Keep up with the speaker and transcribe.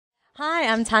Hi,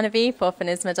 I'm Tanavi for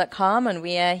Fanisma.com, and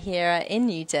we are here in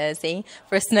New Jersey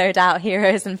for a snowed out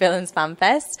Heroes and Villains Fan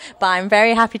Fest. But I'm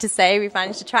very happy to say we've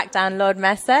managed to track down Lord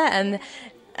Mesa, and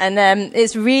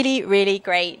it's really, really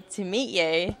great to meet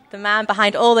you, the man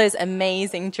behind all those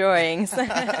amazing drawings.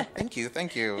 Thank you.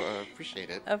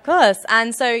 Appreciate it. Of course.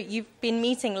 And so you've been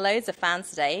meeting loads of fans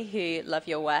today who love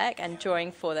your work and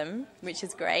drawing for them, which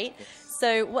is great.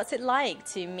 So what's it like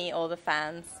to meet all the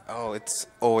fans? Oh, it's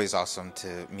always awesome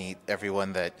to meet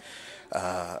everyone that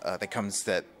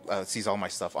sees all my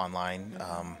stuff online.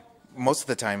 Most of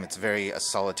the time it's a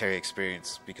solitary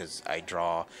experience because I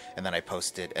draw and then I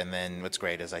post it, and then what's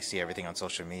great is I see everything on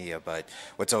social media. But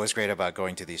what's always great about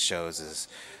going to these shows is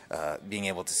being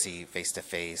able to see face to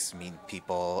face, meet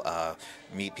people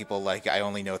like I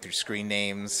only know through screen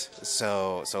names.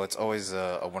 So it's always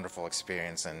a wonderful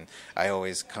experience, and I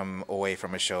always come away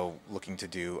from a show looking to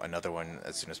do another one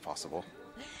as soon as possible.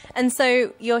 And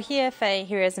so you're here for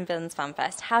Heroes and Villains Fan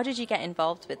Fest. How did you get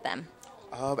involved with them?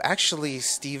 Actually,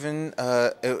 Steven,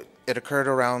 it occurred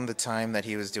around the time that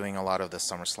he was doing a lot of the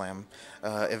SummerSlam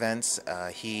events.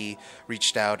 He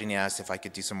reached out and he asked if I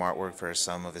could do some artwork for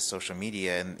some of his social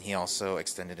media, and he also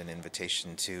extended an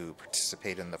invitation to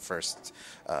participate in the first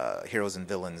Heroes and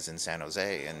Villains in San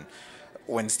Jose. And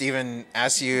when Steven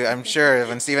asks you, I'm sure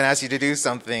when Steven asks you to do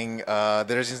something,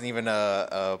 there isn't even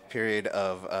a period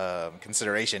of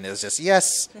consideration. It was just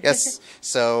yes, yes.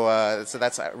 So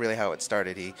that's really how it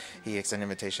started. He extended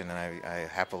an invitation, and I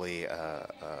happily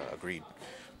agreed.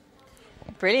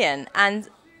 Brilliant. And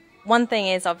one thing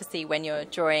is, obviously, when you're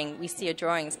drawing, we see your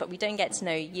drawings, but we don't get to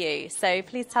know you. So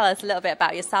please tell us a little bit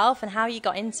about yourself and how you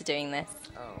got into doing this.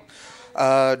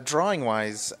 Drawing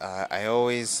wise, I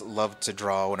always loved to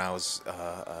draw when I was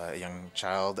a young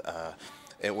child.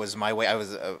 It was my way. I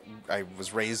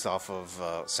was raised off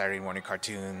of Saturday morning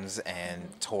cartoons and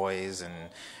toys,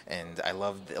 and I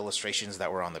loved the illustrations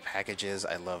that were on the packages.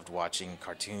 I loved watching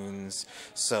cartoons.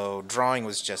 So drawing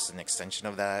was just an extension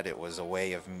of that. It was a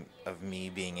way of me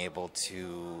being able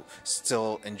to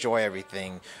still enjoy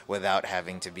everything without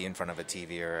having to be in front of a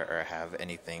TV or have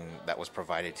anything that was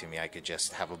provided to me. I could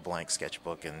just have a blank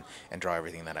sketchbook and draw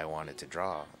everything that I wanted to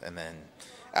draw. And then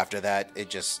after that, I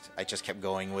just kept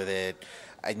going with it.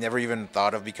 I never even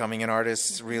thought of becoming an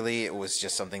artist, really. It was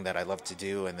just something that I loved to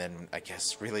do. And then I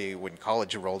guess really when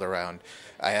college rolled around,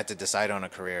 I had to decide on a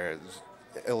career.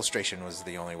 Illustration was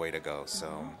the only way to go.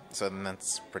 So then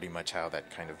that's pretty much how that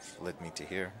kind of led me to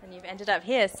here. And you've ended up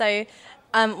here. So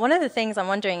one of the things I'm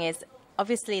wondering is,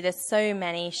 obviously there's so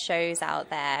many shows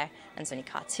out there and so many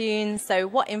cartoons. So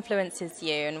what influences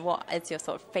you, and what is your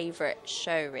sort of favorite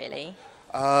show, really?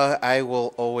 I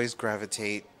will always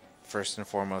gravitate first and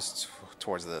foremost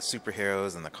towards the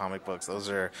superheroes and the comic books. Those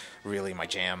are really my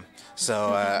jam.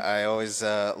 So I always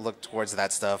look towards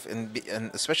that stuff, and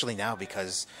especially now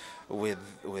because with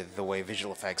the way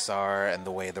visual effects are and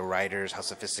the way the writers, how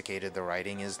sophisticated the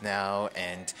writing is now,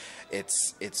 and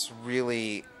it's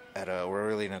really we're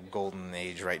really in a golden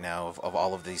age right now of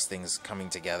all of these things coming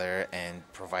together and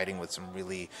providing with some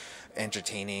really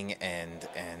entertaining and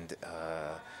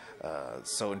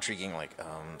so intriguing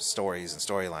stories and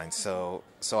storylines. So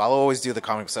I'll always do the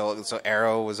comic. So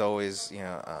Arrow was always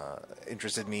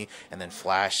interested me, and then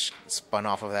Flash spun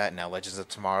off of that, and now Legends of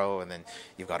Tomorrow, and then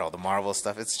you've got all the Marvel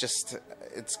stuff.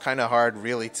 It's kind of hard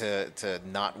really to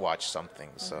not watch something.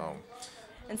 So.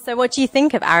 And so what do you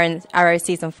think of Arrow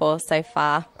Season 4 so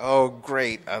far? Oh,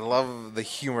 great. I love the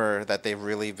humor that they've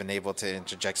really been able to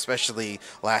interject, especially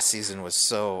last season was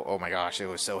so, oh my gosh, it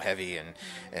was so heavy.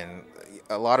 And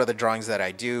a lot of the drawings that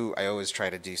I do, I always try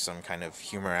to do some kind of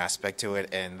humor aspect to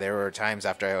it. And there were times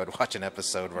after I would watch an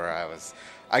episode where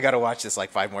I got to watch this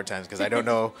like 5 more times because I don't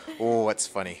know what's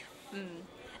funny.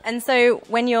 And so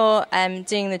when you're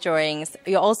doing the drawings,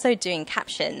 you're also doing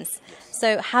captions.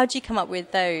 So how do you come up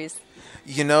with those?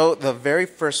 You know, the very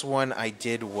first one I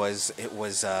did was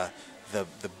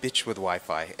the bitch with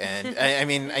Wi-Fi, and I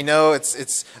mean, I know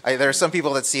there are some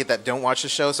people that see it that don't watch the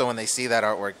show, so when they see that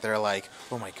artwork, they're like,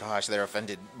 oh my gosh, they're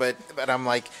offended. But I'm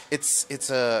like, it's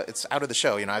out of the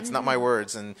show, it's not my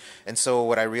words, and so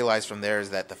what I realized from there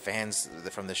is that the fans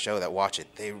from the show that watch it,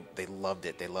 they loved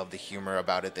it. They love the humor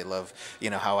about it. They love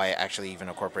how I actually even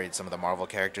incorporated some of the Marvel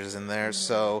characters in there.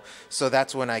 So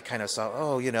that's when I kind of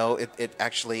saw, it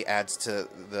actually adds to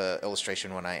the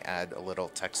illustration when I add a little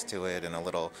text to it and a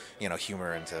little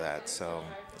humor into that. So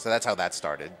that's how that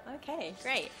started. Okay,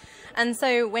 great. And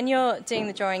so when you're doing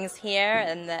the drawings here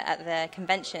and at the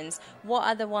conventions, what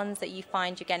are the ones that you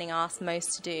find you're getting asked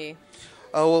most to do?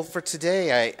 Oh, well, for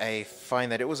today, I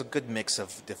find that it was a good mix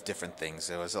of different things.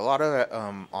 There was a lot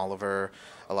of Oliver,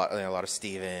 a lot of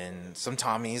Steven, some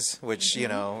Tommies, which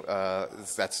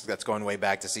that's going way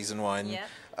back to season one.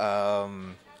 Yeah.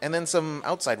 And then some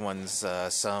outside ones,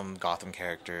 some Gotham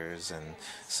characters, and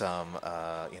some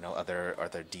other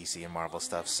DC and Marvel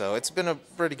stuff. So it's been a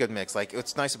pretty good mix. Like,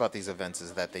 what's nice about these events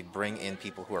is that they bring in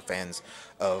people who are fans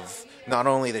of not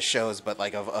only the shows but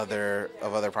like of other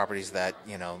properties that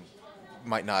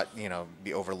might not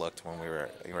be overlooked when we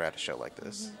were at a show like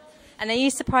this. And are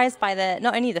you surprised by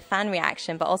not only the fan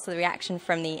reaction, but also the reaction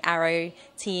from the Arrow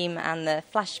team and the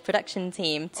Flash production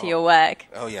team to your work?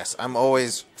 Oh, yes. I'm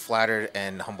always flattered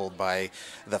and humbled by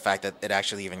the fact that it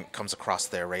actually even comes across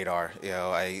their radar.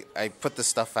 I put the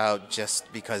stuff out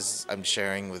just because I'm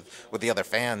sharing with the other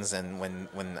fans, and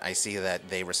when I see that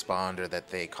they respond or that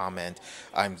they comment,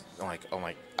 I'm like, oh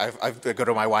my. I go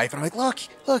to my wife and I'm like,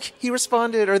 look, he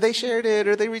responded, or they shared it,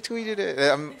 or they retweeted it.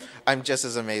 I'm just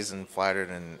as amazed and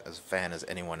flattered and as a fan as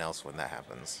anyone else when that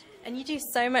happens. And you do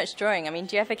so much drawing. I mean,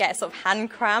 do you ever get sort of hand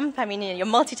cramp? I mean, you're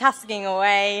multitasking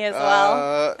away as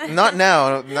well. Not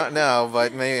now,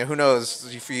 but maybe, who knows,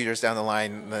 a few years down the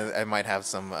line, I might have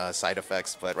some side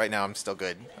effects, but right now I'm still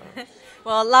good.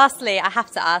 Well, lastly, I have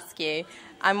to ask you,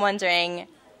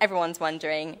 everyone's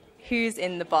wondering, who's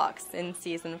in the box in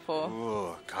season 4?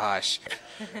 Oh gosh,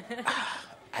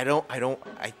 I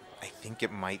think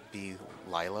it might be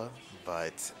Lila,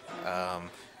 but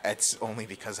it's only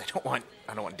because I don't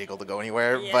want Diggle to go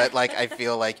anywhere. Yeah. But like, I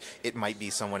feel like it might be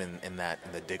someone in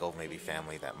the Diggle maybe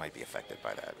family that might be affected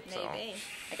by that. Maybe.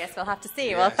 I guess we'll have to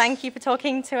see. Yes. Well, thank you for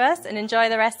talking to us, and enjoy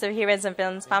the rest of Heroes and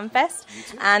Villains Fan Fest. You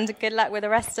too. And good luck with the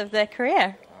rest of the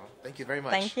career. Thank you very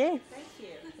much. Thank you.